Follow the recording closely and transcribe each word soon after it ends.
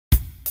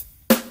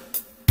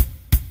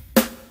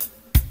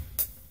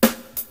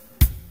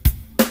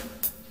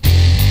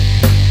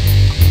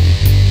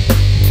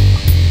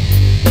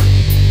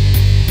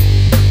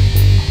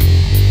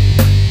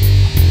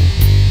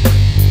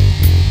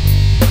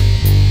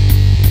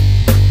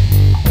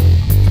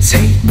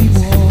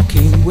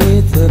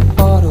with a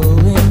bottle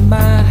in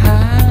my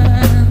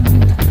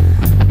hand.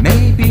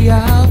 Maybe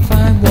I'll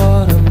find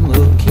what I'm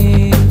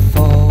looking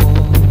for.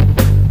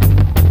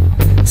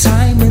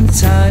 Time and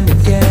time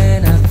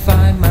again I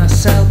find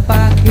myself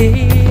back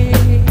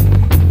here,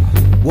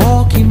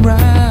 walking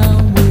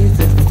round with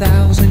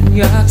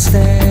 1,000-yard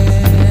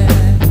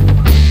stare.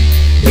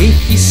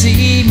 If you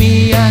see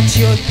me at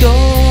your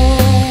door,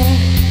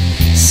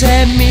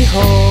 send me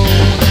home.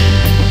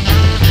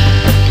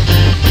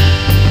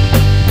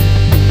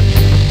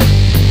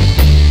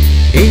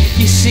 If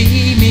you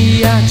see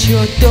me at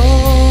your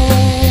door,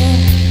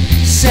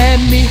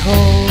 send me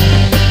home.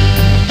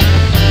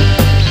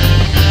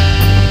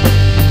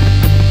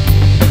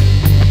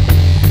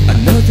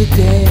 Another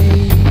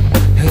day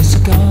has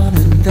gone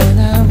and then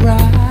I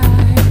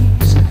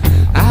rise.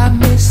 I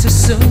miss the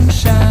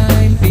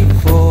sunshine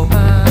before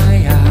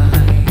my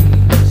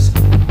eyes.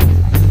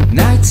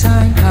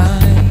 Nighttime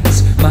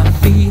hides my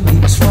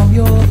feelings from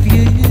your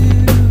view.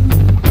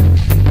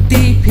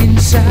 Deep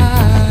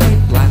inside,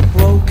 black,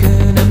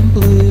 broken and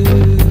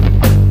blue.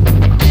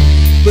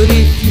 But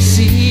if you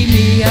see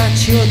me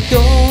at your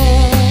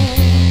door,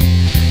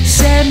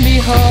 send me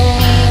home.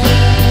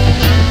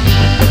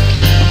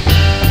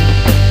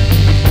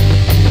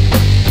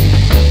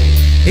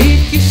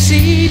 If you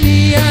see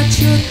me at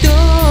your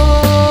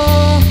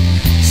door,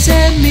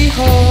 send me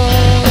home.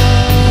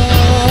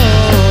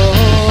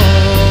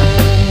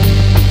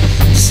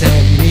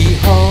 Send me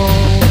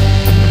home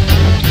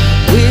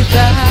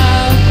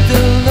without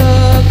the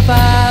love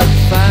I've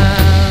found.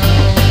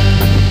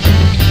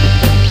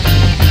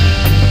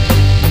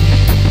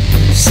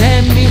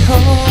 Send me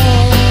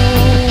home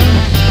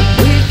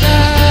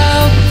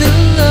without the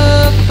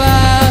love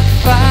I've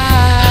found.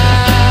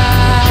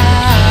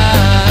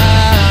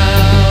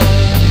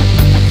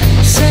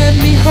 Send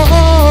me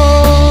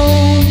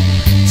home,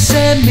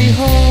 send me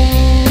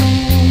home,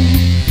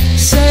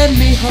 send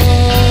me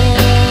home.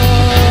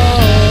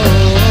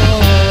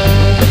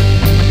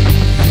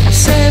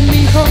 Send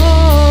me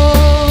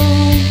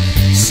home,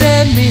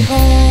 send me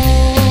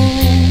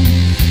home,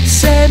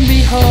 send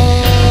me home.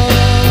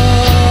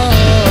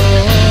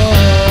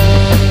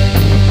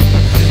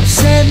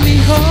 Send me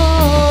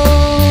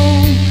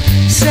home,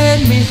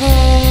 send me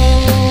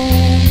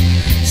home,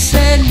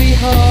 send me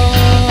home.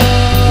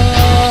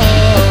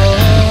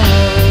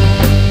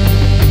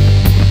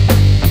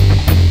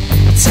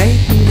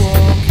 Take me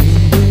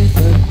walking with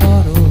a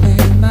bottle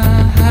in my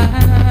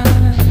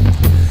hand.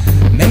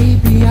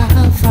 Maybe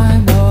I'll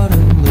find what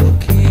I'm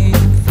looking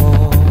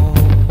for.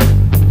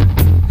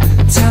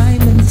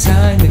 Time and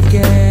time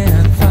again I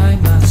find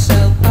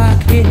myself back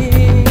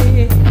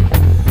here,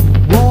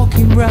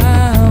 walking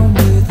round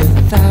with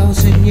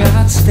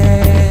 1,000-yard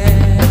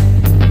stare.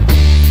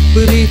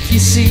 But if you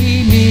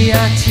see me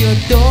at your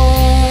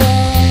door,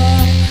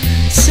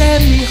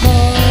 send me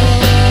home.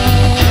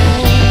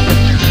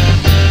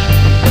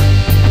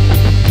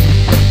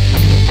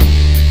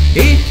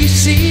 If you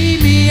see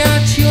me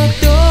at your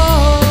door,